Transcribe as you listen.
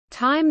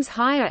Times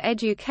Higher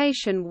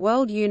Education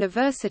World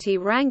University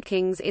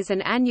Rankings is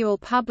an annual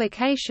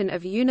publication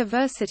of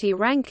university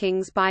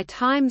rankings by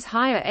Times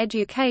Higher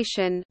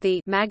Education,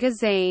 the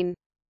magazine.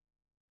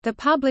 The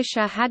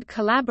publisher had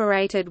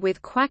collaborated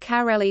with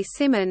Quacquarelli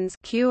Simmons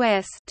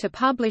 (QS) to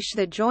publish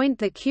the joint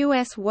The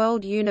QS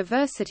World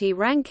University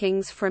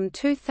Rankings from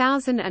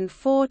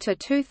 2004 to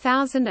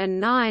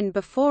 2009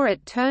 before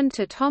it turned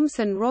to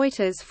Thomson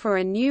Reuters for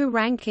a new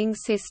ranking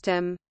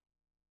system.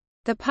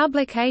 The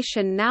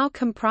publication now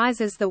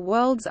comprises the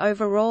world's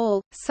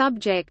overall,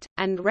 subject,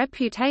 and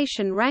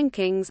reputation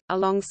rankings,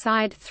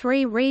 alongside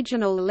 3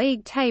 regional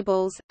league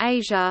tables,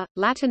 Asia,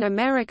 Latin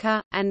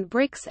America, and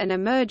BRICS and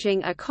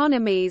Emerging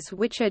Economies,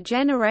 which are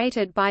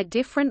generated by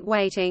different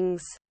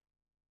weightings.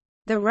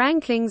 The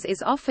rankings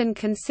is often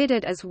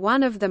considered as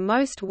one of the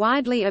most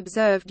widely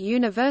observed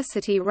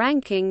university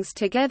rankings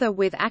together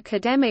with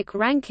academic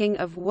ranking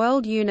of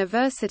world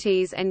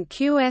universities and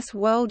QS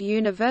World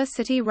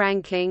University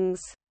Rankings.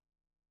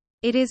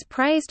 It is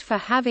praised for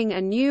having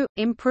a new,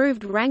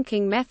 improved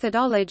ranking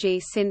methodology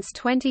since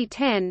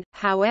 2010,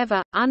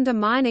 however,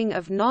 undermining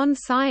of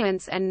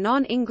non-science and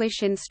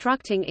non-English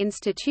instructing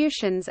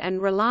institutions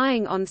and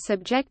relying on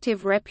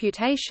subjective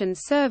reputation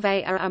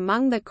survey are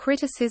among the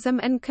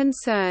criticism and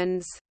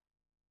concerns.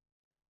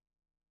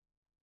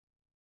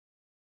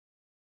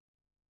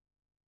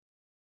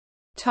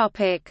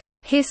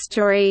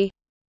 History.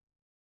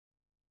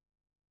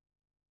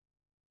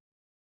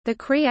 The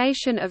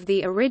creation of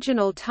the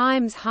original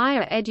Times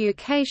Higher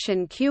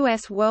Education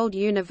QS World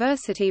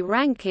University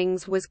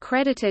Rankings was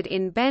credited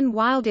in Ben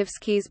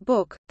Wildavsky's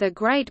book, The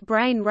Great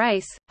Brain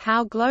Race,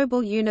 How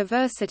Global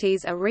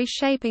Universities Are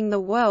Reshaping the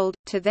World,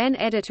 to then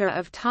editor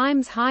of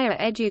Times Higher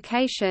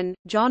Education,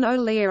 John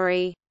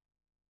O'Leary.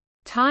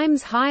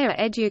 Times Higher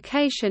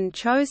Education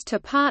chose to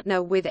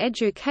partner with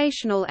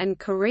educational and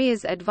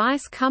careers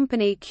advice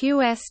company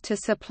QS to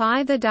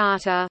supply the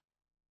data.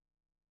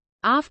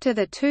 After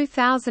the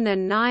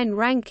 2009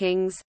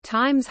 rankings,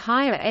 Times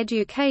Higher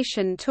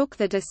Education took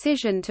the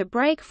decision to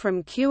break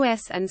from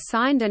QS and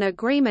signed an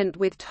agreement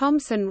with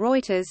Thomson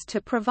Reuters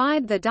to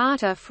provide the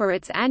data for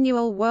its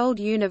annual World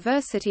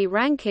University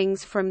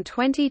Rankings from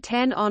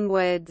 2010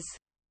 onwards.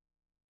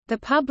 The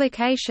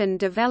publication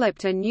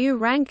developed a new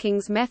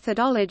rankings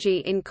methodology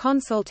in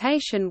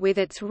consultation with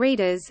its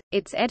readers,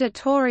 its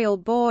editorial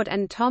board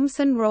and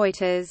Thomson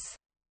Reuters.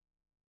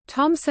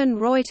 Thomson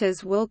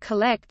Reuters will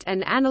collect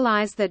and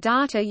analyze the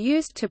data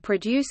used to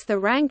produce the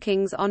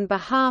rankings on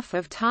behalf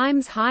of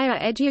Times Higher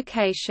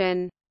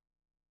Education.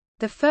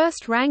 The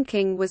first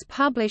ranking was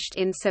published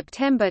in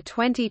September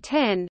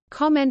 2010,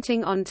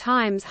 commenting on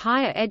Times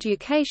Higher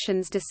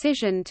Education's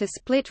decision to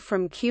split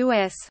from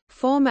QS.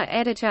 Former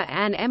editor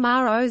Anne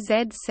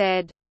Mroz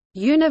said,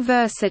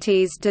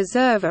 "Universities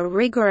deserve a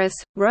rigorous,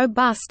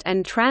 robust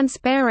and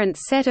transparent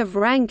set of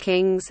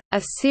rankings,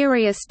 a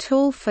serious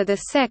tool for the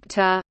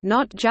sector,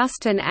 not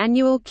just an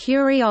annual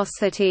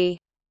curiosity."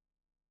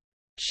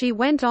 She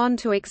went on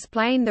to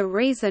explain the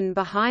reason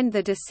behind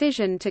the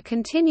decision to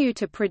continue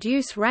to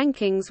produce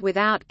rankings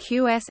without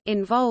QS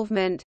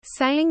involvement,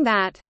 saying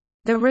that,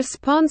 "The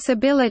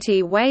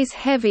responsibility weighs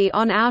heavy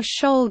on our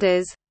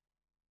shoulders.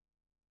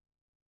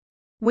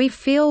 We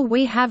feel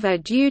we have a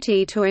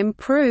duty to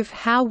improve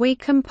how we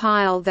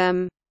compile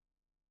them."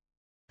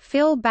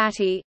 Phil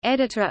Batty,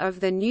 editor of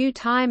the new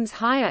Times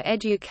Higher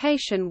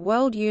Education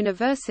World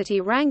University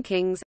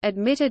Rankings,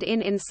 admitted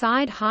in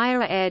Inside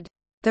Higher Ed,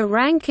 "The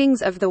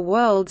rankings of the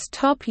world's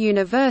top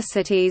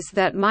universities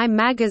that my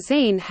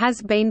magazine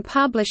has been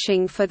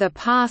publishing for the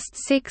past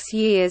 6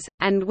 years,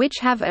 and which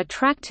have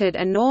attracted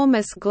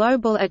enormous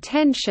global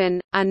attention,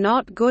 are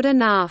not good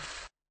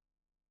enough.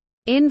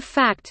 In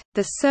fact,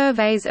 the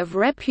surveys of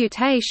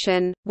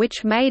reputation,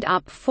 which made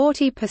up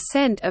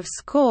 40% of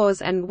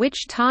scores and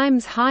which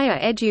Times Higher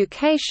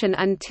Education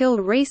until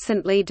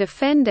recently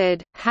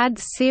defended, had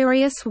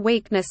serious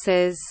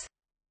weaknesses.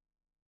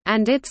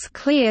 And it's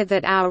clear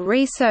that our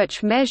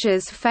research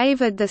measures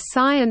favored the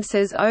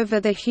sciences over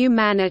the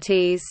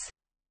humanities."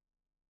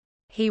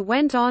 He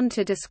went on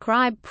to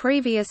describe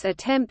previous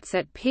attempts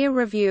at peer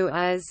review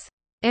as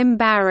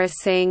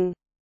 "embarrassing."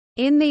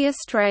 In The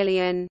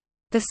Australian,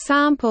 "The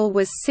sample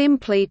was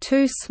simply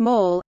too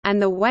small,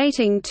 and the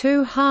weighting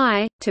too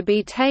high, to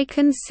be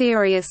taken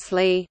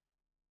seriously."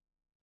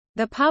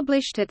 The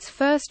published its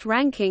first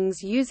rankings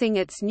using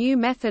its new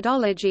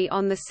methodology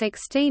on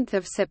 16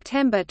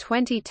 September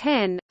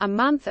 2010, a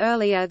month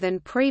earlier than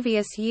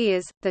previous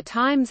years. The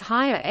Times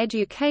Higher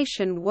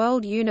Education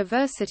World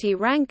University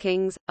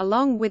Rankings,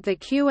 along with the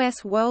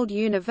QS World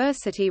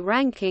University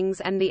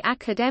Rankings and the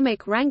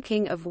Academic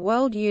Ranking of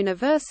World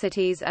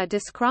Universities, are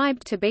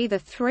described to be the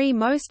 3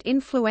 most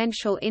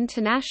influential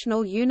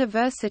international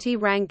university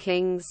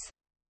rankings.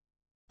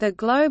 The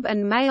Globe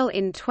and Mail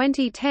in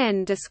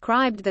 2010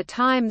 described the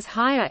Times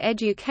Higher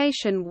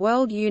Education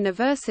World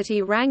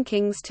University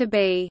Rankings to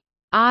be,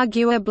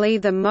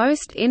 "arguably the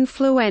most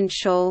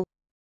influential,"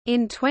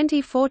 In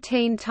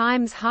 2014,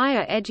 Times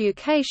Higher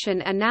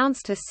Education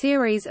announced a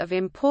series of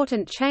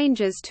important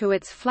changes to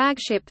its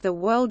flagship The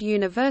World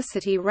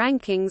University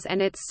Rankings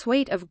and its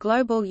suite of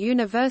global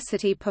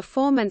university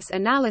performance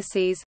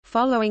analyses,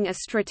 following a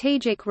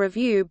strategic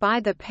review by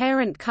the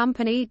parent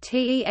company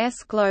TES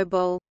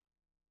Global.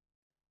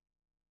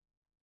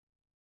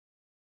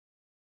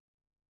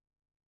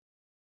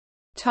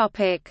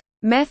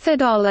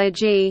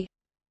 Methodology.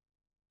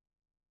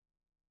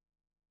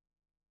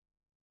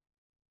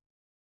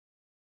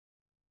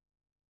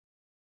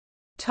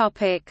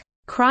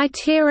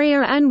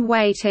 Criteria and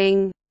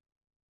weighting.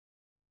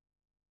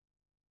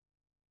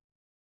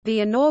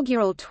 The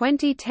inaugural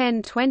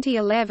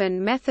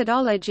 2010-2011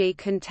 methodology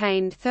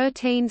contained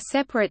 13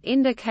 separate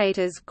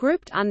indicators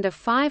grouped under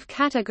 5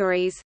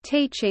 categories: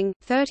 teaching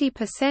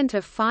 30%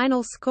 of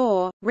final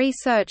score,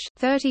 research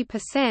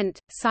 30%,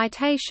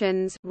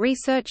 citations,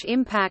 research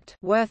impact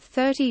worth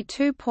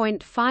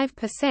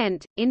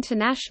 32.5%,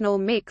 international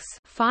mix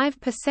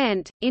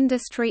 5%,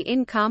 industry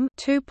income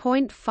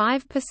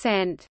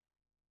 2.5%.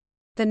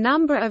 The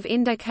number of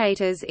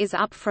indicators is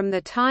up from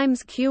the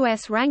Times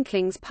QS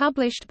rankings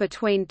published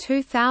between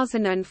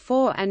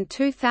 2004 and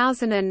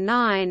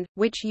 2009,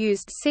 which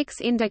used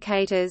 6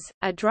 indicators.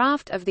 A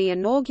draft of the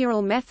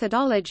inaugural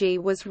methodology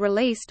was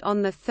released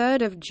on 3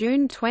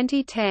 June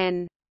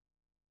 2010.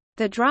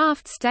 The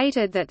draft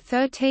stated that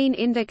 13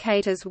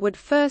 indicators would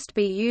first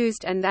be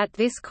used and that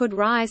this could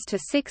rise to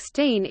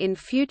 16 in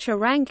future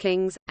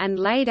rankings, and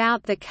laid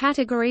out the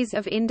categories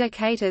of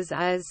indicators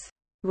as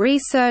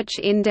research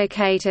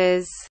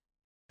indicators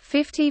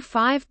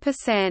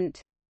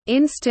 55%,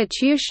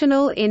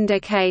 institutional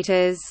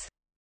indicators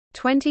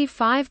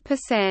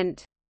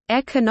 25%,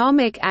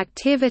 economic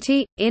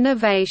activity,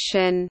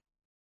 innovation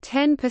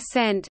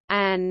 10%,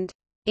 and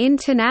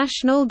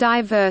international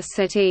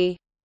diversity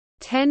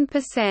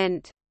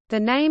 10%. The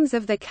names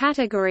of the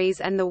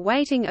categories and the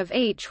weighting of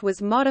each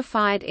was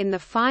modified in the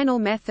final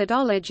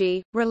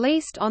methodology,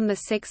 released on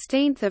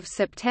 16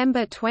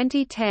 September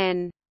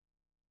 2010.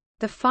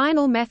 The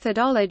final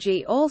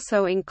methodology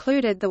also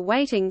included the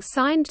weighting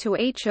signed to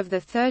each of the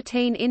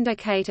 13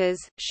 indicators,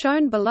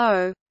 shown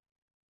below.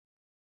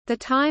 The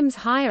Times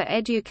Higher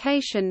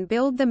Education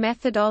billed the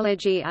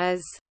methodology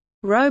as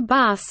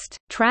robust,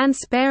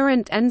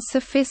 transparent and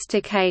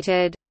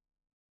sophisticated,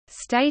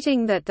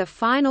 stating that the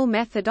final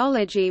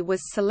methodology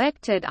was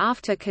selected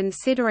after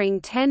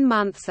considering 10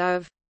 months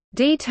of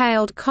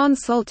detailed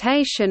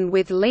consultation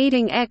with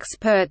leading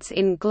experts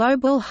in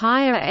global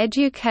higher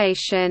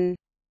education.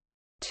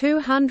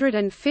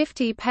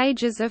 250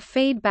 pages of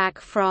feedback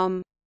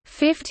from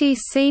 50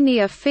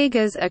 senior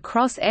figures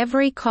across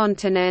every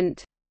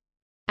continent,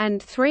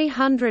 and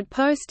 300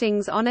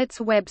 postings on its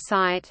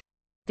website.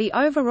 The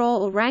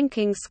overall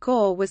ranking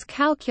score was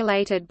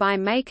calculated by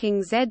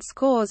making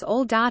Z-scores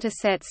all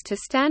datasets to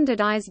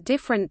standardize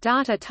different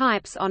data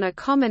types on a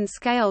common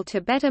scale to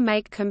better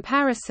make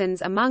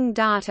comparisons among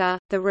data.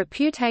 The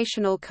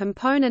reputational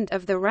component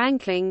of the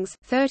rankings,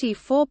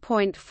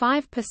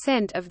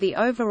 34.5% of the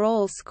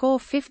overall score,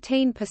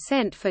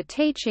 15% for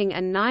teaching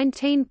and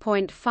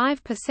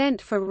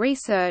 19.5% for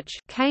research,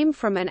 came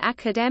from an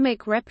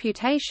academic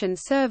reputation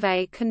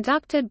survey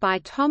conducted by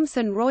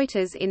Thomson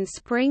Reuters in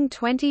spring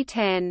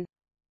 2010.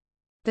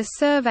 The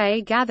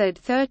survey gathered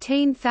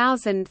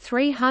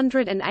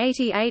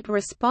 13,388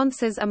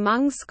 responses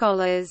among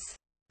scholars,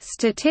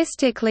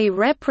 statistically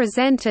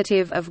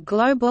representative of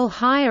global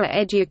higher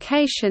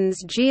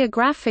education's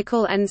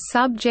geographical and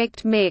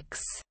subject mix.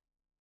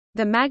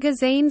 The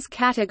magazine's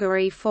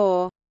category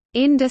for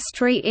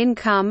industry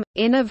income,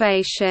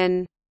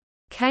 innovation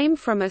came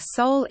from a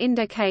sole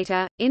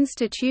indicator,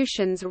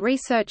 institutions'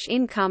 research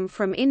income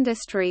from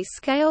industry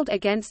scaled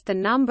against the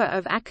number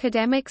of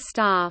academic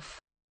staff.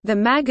 The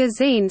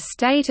magazine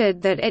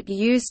stated that it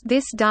used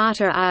this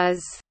data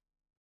as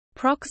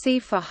proxy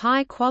for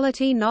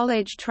high-quality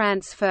knowledge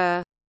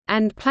transfer,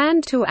 and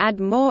planned to add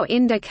more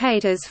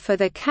indicators for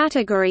the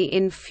category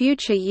in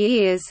future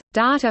years.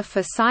 Data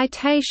for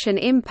citation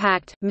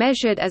impact,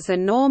 measured as a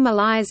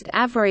normalized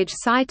average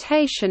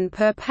citation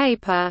per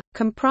paper,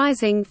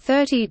 comprising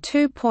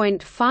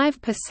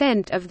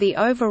 32.5% of the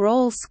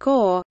overall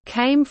score,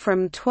 came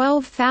from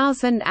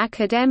 12,000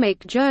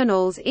 academic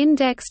journals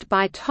indexed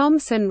by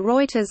Thomson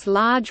Reuters'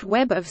 large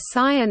Web of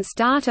Science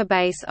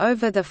database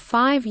over the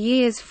 5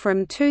 years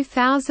from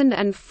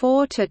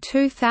 2004 to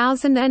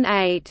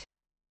 2008.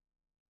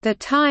 The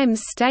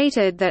Times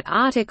stated that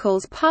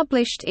articles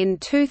published in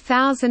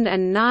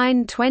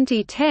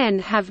 2009–2010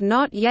 have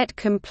not yet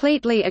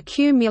completely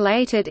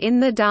accumulated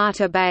in the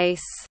database.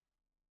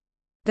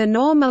 The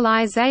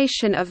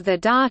normalization of the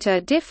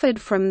data differed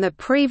from the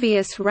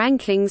previous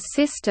rankings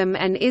system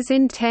and is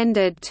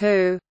intended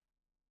to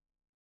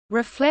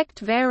reflect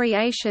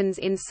variations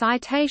in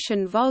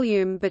citation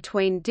volume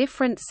between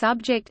different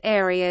subject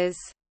areas.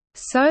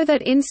 so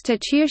that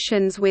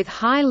institutions with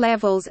high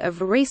levels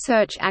of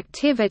research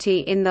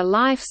activity in the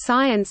life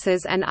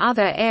sciences and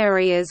other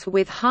areas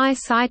with high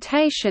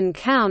citation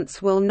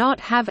counts will not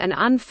have an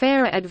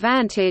unfair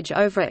advantage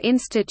over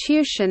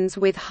institutions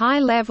with high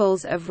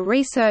levels of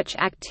research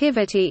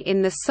activity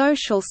in the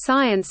social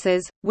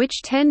sciences,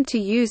 which tend to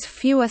use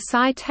fewer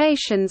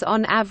citations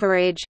on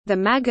average. The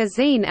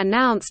magazine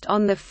announced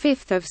on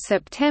 5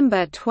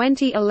 September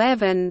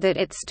 2011 that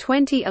its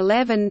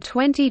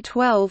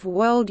 2011-2012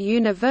 World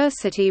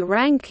University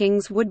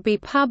rankings would be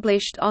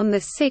published on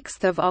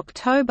 6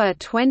 October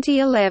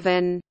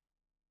 2011.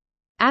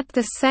 At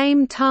the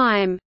same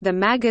time, the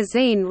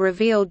magazine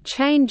revealed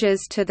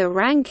changes to the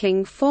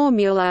ranking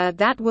formula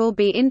that will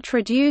be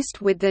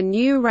introduced with the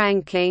new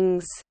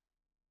rankings.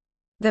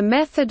 The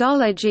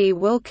methodology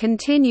will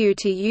continue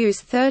to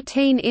use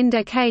 13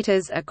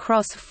 indicators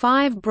across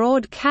 5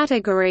 broad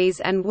categories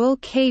and will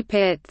keep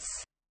its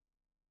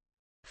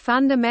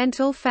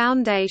fundamental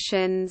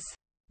foundations,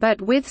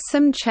 but with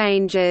some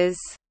changes.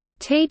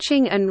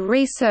 Teaching and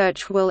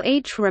research will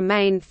each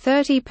remain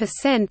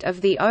 30%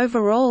 of the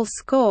overall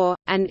score,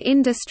 and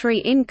industry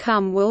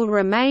income will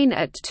remain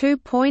at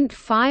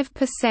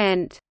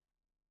 2.5%.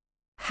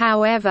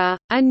 However,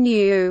 a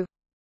new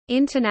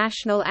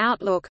international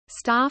outlook,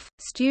 staff,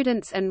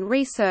 students and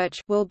research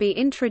will be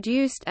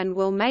introduced and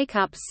will make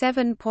up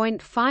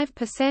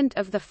 7.5%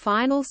 of the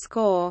final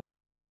score.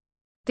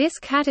 This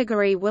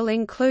category will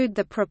include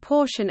the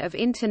proportion of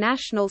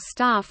international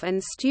staff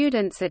and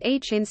students at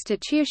each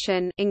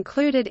institution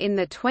included in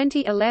the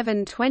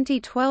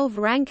 2011-2012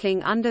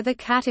 ranking under the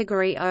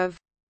category of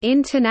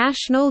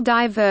international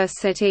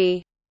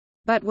diversity,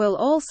 but will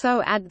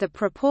also add the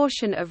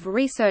proportion of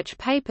research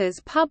papers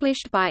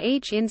published by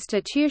each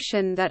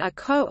institution that are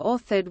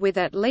co-authored with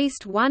at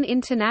least one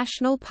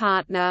international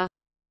partner.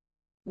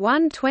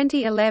 One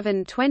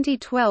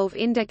 2011-2012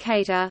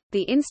 indicator,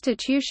 the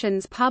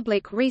institution's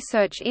public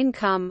research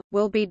income,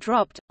 will be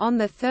dropped. On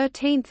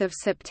 13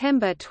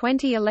 September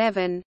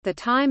 2011, The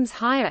Times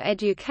Higher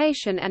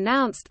Education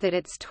announced that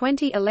its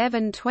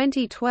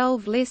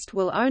 2011-2012 list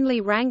will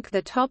only rank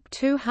the top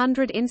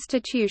 200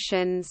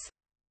 institutions.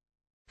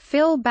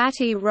 Phil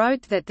Batty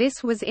wrote that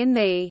this was in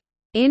the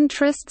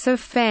interests of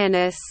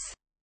fairness,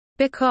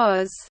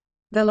 because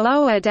the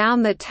lower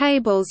down the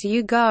tables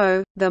you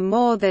go, the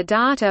more the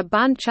data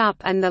bunch up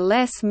and the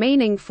less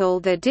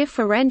meaningful the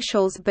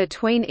differentials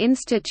between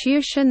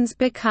institutions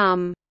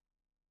become.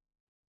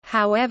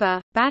 However,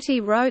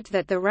 Batty wrote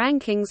that the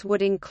rankings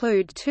would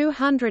include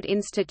 200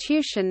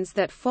 institutions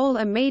that fall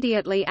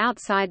immediately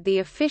outside the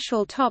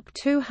official top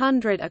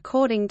 200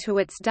 according to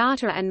its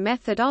data and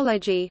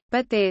methodology,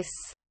 but this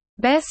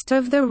best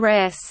of the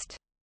rest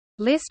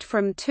list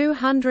from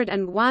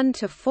 201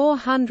 to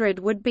 400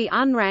 would be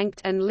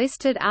unranked and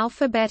listed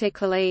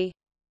alphabetically.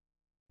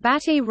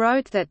 Batty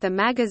wrote that the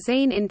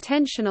magazine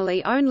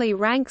intentionally only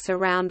ranks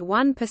around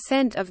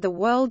 1% of the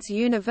world's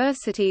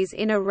universities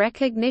in a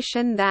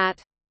recognition that,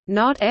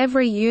 "...not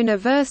every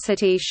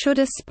university should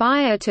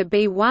aspire to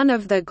be one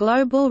of the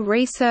global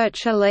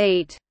research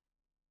elite."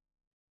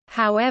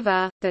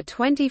 However, the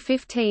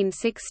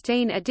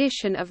 2015-16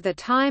 edition of the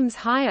Times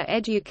Higher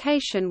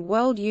Education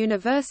World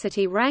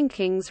University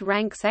Rankings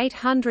ranks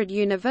 800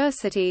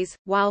 universities,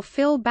 while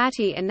Phil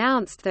Batty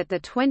announced that the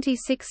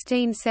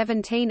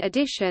 2016-17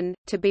 edition,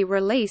 to be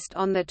released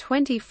on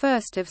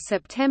 21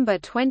 September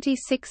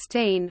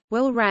 2016,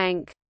 will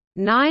rank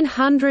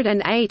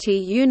 980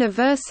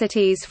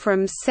 universities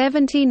from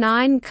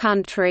 79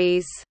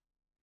 countries.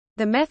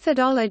 The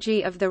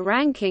methodology of the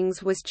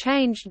rankings was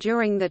changed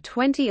during the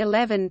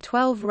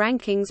 2011-12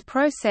 rankings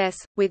process,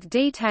 with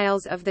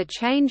details of the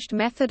changed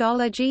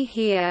methodology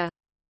here.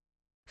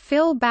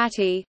 Phil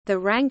Batty, the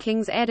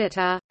rankings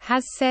editor,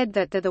 has said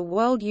that the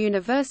World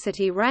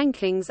University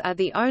Rankings are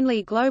the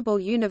only global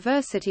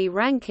university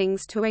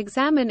rankings to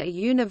examine a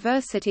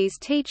university's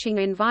teaching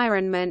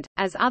environment,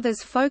 as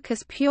others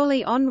focus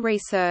purely on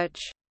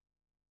research.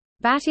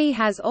 Batty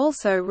has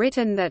also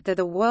written that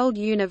the World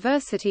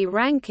University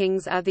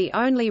Rankings are the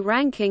only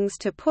rankings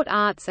to put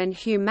arts and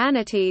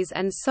humanities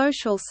and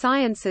social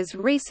sciences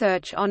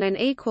research on an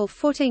equal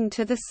footing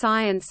to the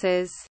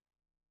sciences.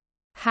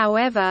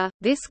 However,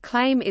 this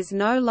claim is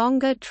no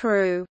longer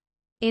true.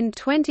 In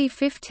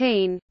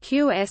 2015,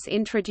 QS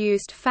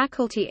introduced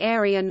faculty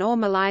area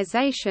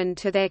normalization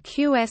to their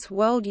QS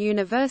World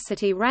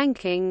University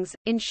Rankings,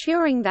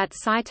 ensuring that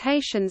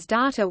citations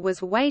data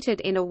was weighted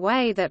in a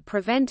way that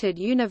prevented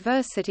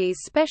universities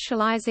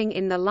specializing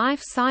in the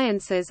life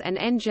sciences and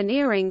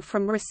engineering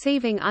from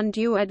receiving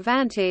undue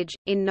advantage.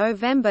 In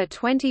November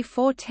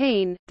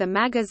 2014, the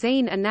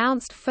magazine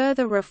announced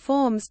further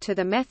reforms to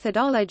the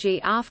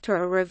methodology after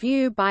a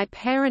review by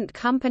parent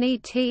company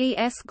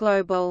TES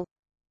Global.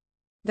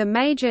 The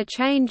major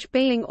change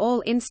being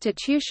all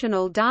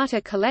institutional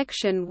data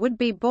collection would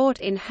be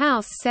brought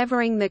in-house,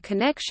 severing the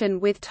connection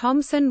with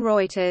Thomson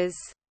Reuters.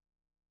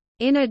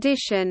 In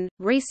addition,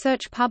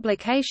 research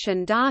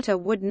publication data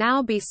would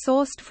now be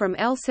sourced from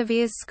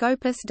Elsevier's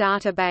Scopus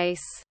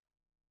database.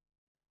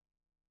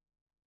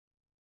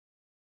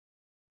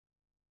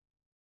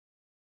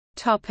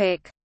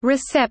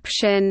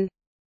 Reception.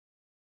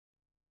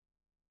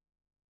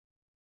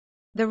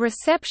 The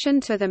reception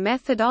to the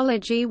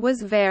methodology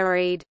was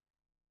varied.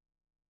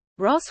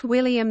 Ross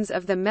Williams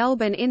of the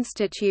Melbourne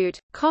Institute,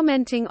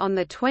 commenting on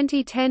the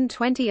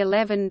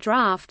 2010–2011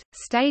 draft,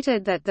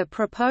 stated that the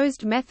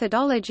proposed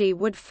methodology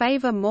would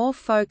favour more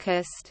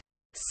focused,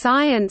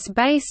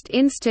 science-based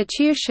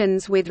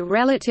institutions with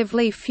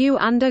relatively few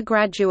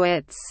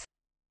undergraduates,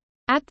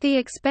 at the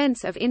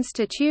expense of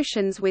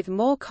institutions with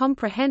more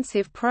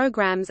comprehensive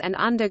programs and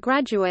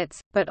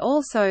undergraduates, but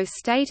also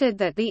stated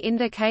that the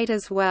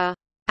indicators were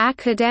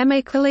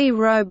academically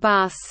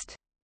robust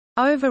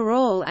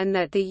overall and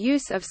that the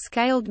use of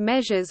scaled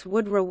measures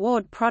would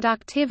reward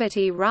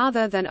productivity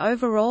rather than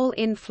overall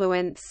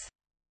influence.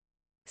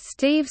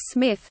 Steve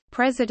Smith,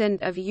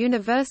 president of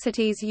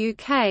Universities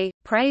UK,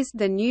 praised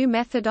the new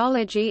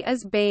methodology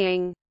as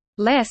being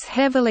less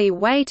heavily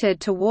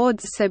weighted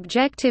towards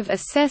subjective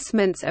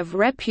assessments of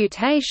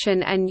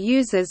reputation and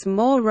uses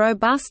more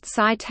robust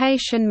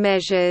citation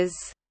measures,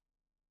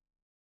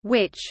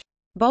 which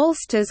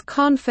bolsters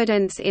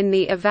confidence in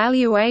the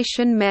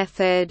evaluation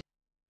method.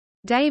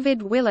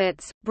 David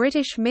Willetts,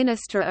 British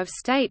Minister of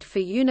State for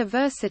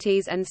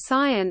Universities and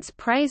Science,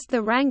 praised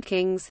the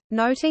rankings,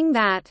 noting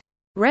that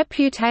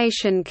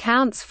reputation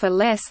counts for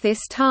less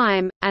this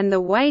time, and the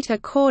weight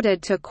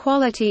accorded to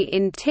quality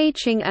in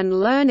teaching and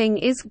learning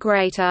is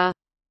greater.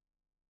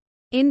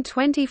 In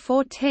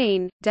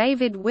 2014,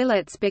 David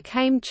Willetts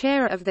became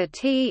chair of the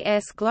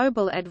TES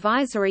Global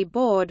Advisory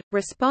Board,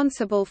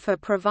 responsible for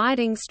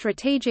providing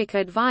strategic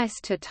advice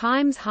to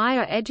Times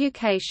Higher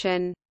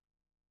Education.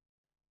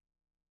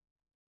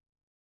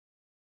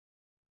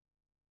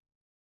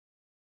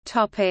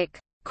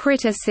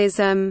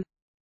 Criticism.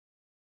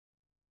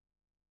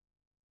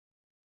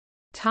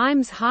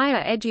 Times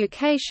Higher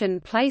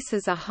Education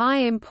places a high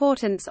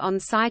importance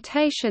on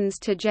citations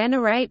to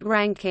generate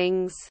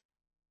rankings.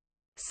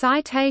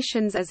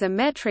 Citations as a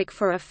metric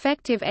for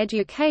effective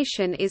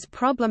education is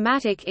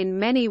problematic in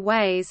many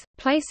ways,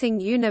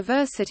 placing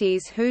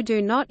universities who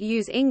do not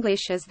use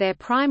English as their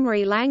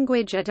primary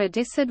language at a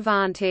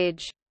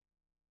disadvantage.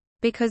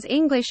 Because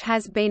English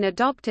has been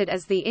adopted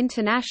as the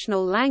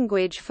international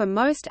language for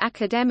most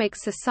academic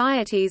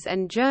societies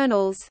and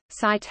journals,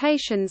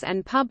 citations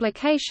and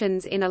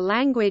publications in a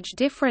language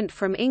different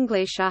from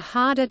English are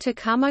harder to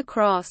come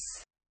across.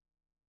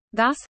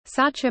 Thus,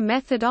 such a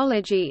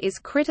methodology is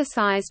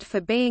criticized for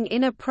being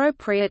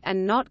inappropriate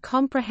and not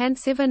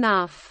comprehensive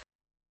enough.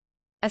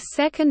 A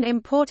second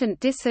important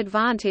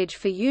disadvantage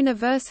for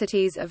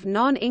universities of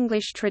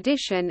non-English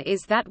tradition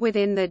is that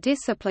within the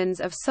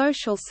disciplines of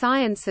social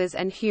sciences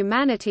and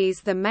humanities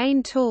the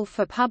main tool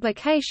for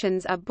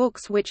publications are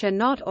books which are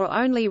not or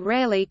only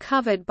rarely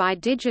covered by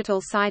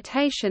digital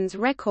citations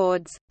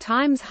records.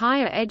 Times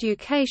Higher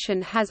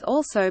Education has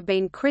also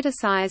been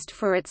criticized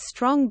for its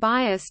strong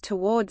bias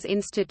towards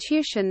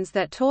institutions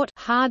that taught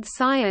hard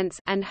science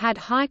and had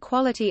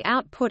high-quality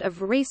output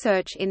of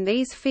research in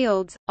these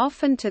fields,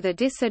 often to the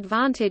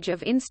disadvantage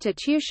of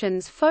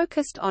institutions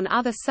focused on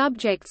other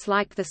subjects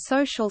like the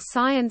social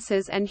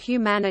sciences and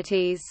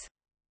humanities.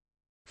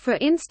 For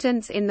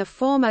instance, in the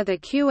former the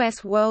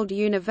QS World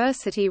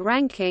University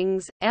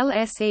Rankings,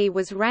 LSE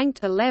was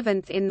ranked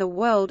 11th in the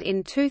world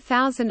in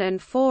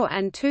 2004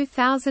 and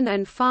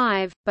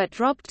 2005, but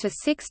dropped to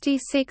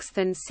 66th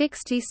and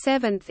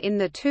 67th in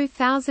the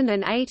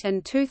 2008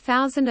 and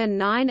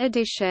 2009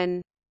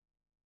 edition.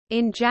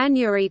 In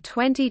January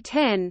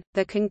 2010,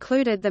 the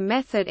concluded the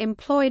method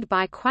employed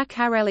by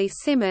Quaccarelli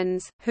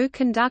Simmons, who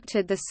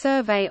conducted the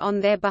survey on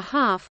their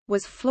behalf,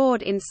 was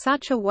flawed in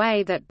such a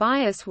way that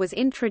bias was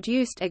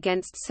introduced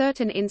against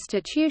certain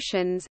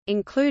institutions,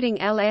 including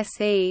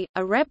LSE.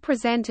 A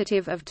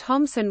representative of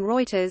Thomson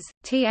Reuters,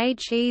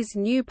 THE's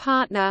new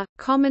partner,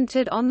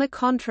 commented on the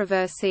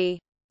controversy.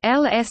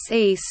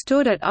 LSE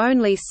stood at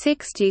only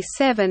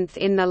 67th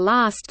in the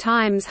last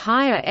Times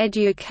Higher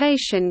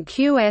Education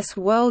QS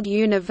World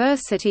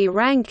University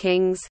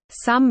Rankings,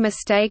 some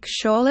mistake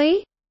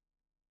surely?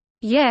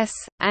 Yes,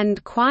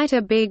 and quite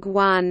a big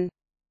one.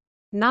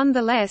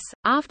 Nonetheless,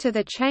 after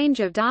the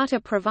change of data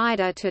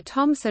provider to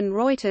Thomson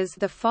Reuters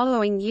the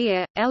following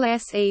year,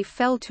 LSE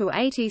fell to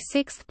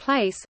 86th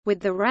place, with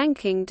the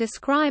ranking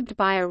described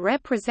by a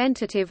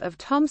representative of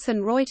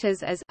Thomson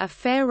Reuters as a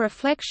fair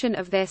reflection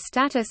of their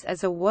status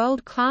as a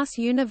world-class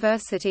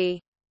university.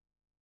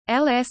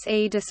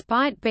 LSE,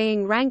 despite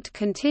being ranked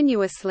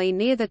continuously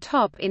near the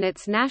top in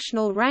its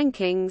national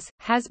rankings,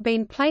 has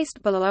been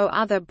placed below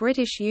other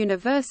British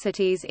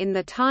universities in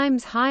the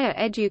Times Higher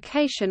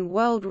Education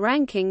World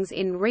Rankings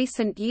in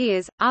recent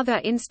years. Other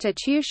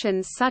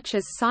institutions such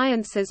as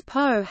Sciences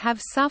Po have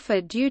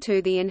suffered due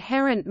to the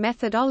inherent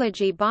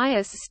methodology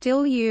bias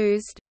still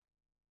used.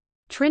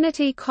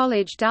 Trinity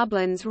College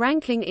Dublin's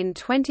ranking in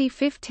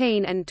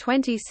 2015 and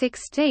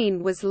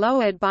 2016 was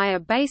lowered by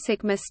a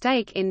basic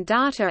mistake in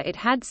data it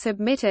had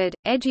submitted.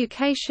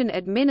 Education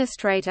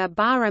Administrator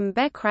Bahram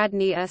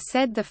Bekradnia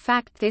said the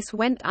fact this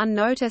went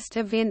unnoticed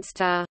evinced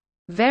a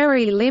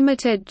very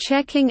limited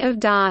checking of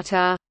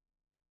data.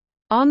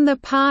 on the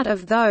part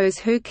of those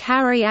who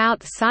carry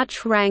out such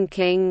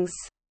rankings."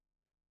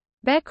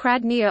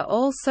 Bekradnia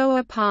also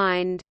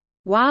opined,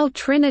 "While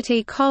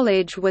Trinity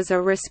College was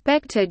a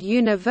respected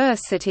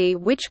university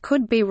which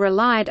could be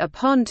relied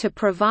upon to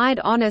provide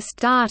honest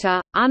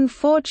data,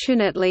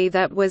 unfortunately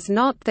that was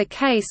not the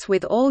case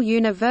with all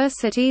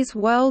universities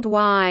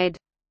worldwide.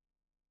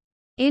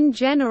 In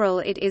general,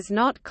 it is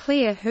not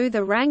clear who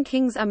the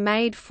rankings are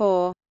made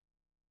for.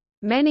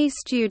 Many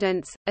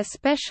students,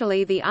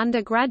 especially the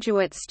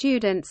undergraduate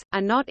students,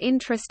 are not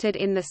interested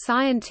in the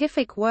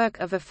scientific work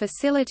of a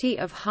facility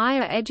of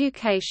higher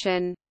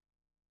education.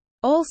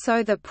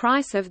 Also, the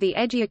price of the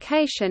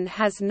education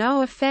has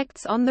no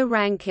effects on the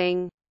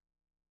ranking.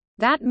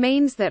 That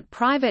means that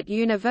private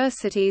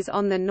universities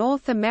on the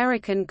North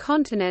American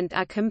continent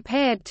are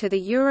compared to the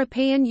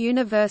European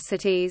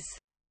universities.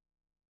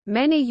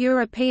 Many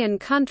European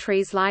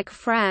countries like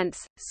France,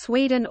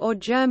 Sweden or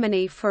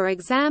Germany for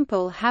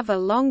example have a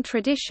long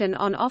tradition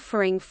on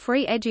offering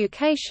free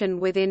education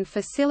within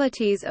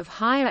facilities of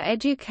higher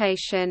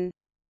education.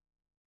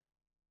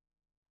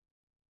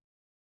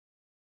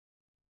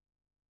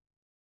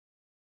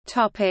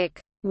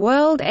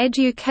 World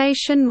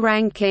education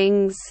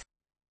rankings.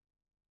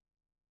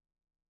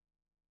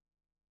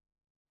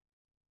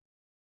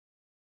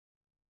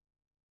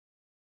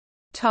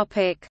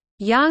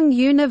 Young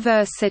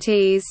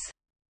universities.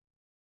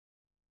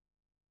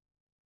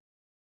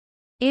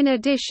 In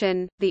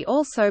addition, the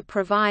also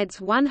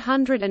provides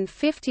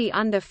 150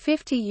 under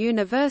 50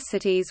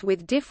 universities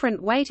with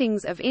different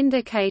weightings of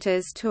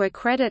indicators to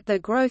accredit the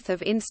growth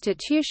of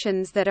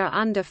institutions that are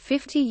under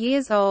 50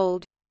 years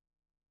old.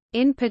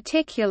 In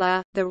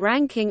particular, the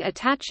ranking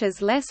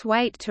attaches less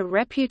weight to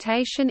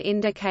reputation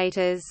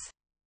indicators.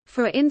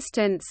 For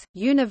instance,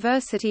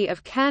 University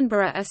of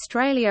Canberra,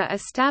 Australia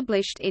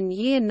established in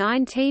year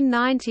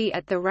 1990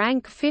 at the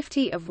rank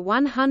 50 of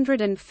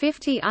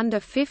 150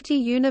 under 50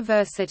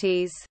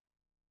 universities.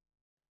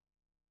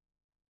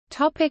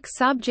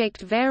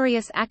 Subject.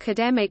 Various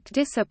academic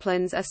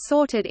disciplines are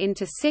sorted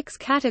into 6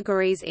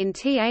 categories in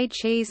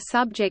THE's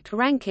subject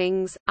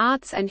rankings: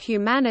 arts and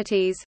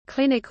humanities,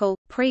 clinical,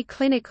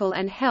 pre-clinical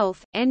and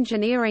health,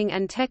 engineering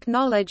and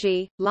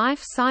technology,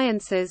 life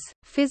sciences,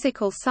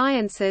 physical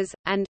sciences,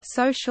 and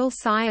social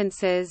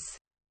sciences.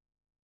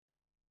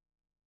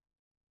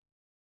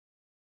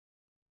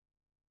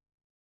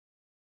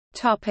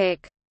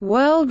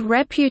 World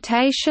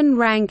reputation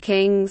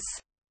rankings.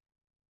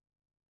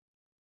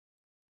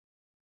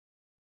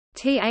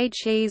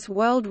 THE's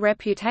World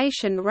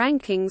Reputation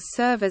Rankings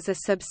serve as a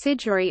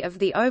subsidiary of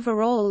the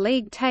overall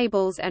league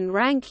tables and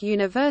rank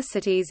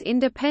universities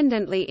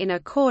independently in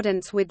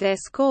accordance with their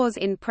scores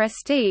in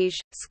prestige.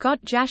 Scott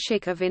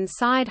Jashik of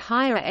Inside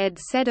Higher Ed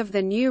said of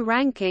the new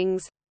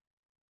rankings,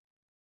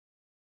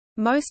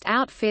 "Most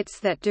outfits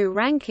that do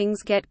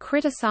rankings get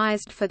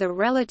criticized for the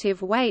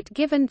relative weight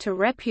given to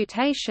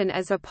reputation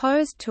as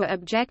opposed to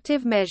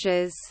objective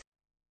measures.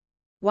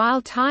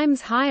 While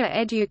Times Higher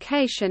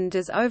Education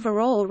does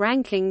overall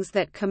rankings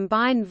that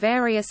combine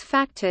various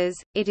factors,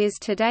 it is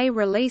today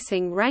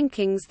releasing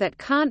rankings that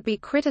can't be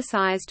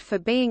criticized for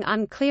being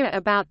unclear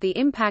about the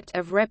impact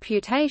of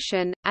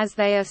reputation, as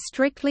they are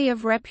strictly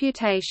of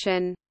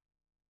reputation."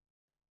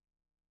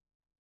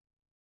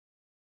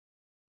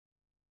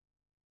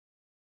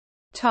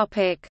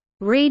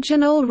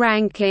 Regional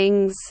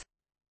rankings.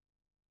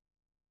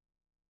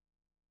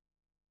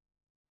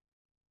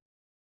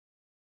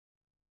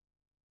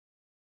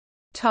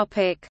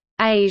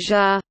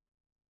 Asia.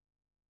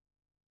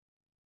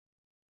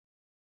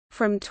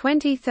 From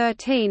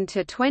 2013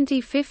 to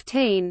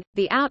 2015,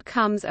 the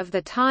outcomes of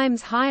the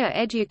Times Higher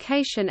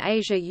Education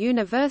Asia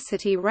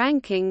University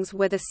Rankings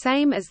were the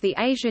same as the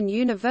Asian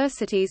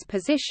university's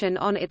position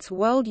on its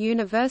World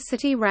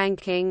University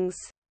Rankings.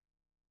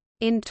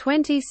 In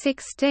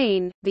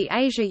 2016, the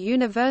Asia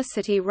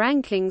University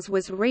Rankings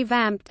was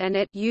revamped and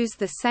it used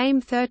the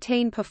same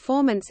 13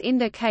 performance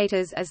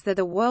indicators as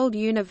the World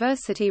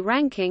University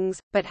Rankings,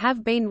 but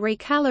have been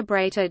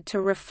recalibrated to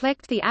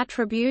reflect the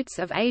attributes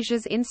of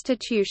Asia's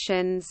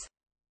institutions.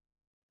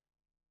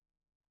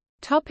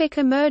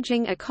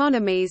 Emerging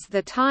Economies.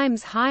 The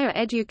Times Higher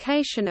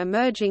Education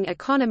Emerging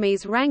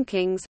Economies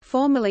Rankings,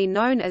 formerly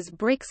known as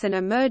BRICS and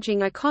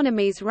Emerging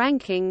Economies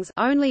Rankings,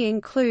 only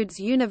includes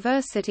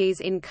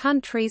universities in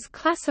countries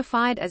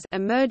classified as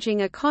emerging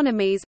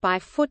economies by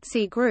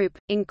FTSE Group,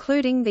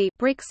 including the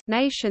BRICS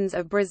nations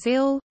of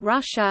Brazil,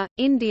 Russia,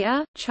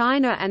 India,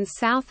 China and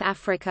South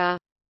Africa.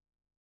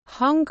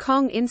 Hong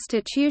Kong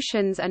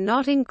institutions are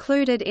not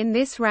included in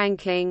this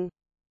ranking.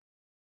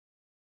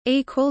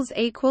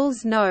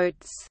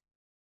 Notes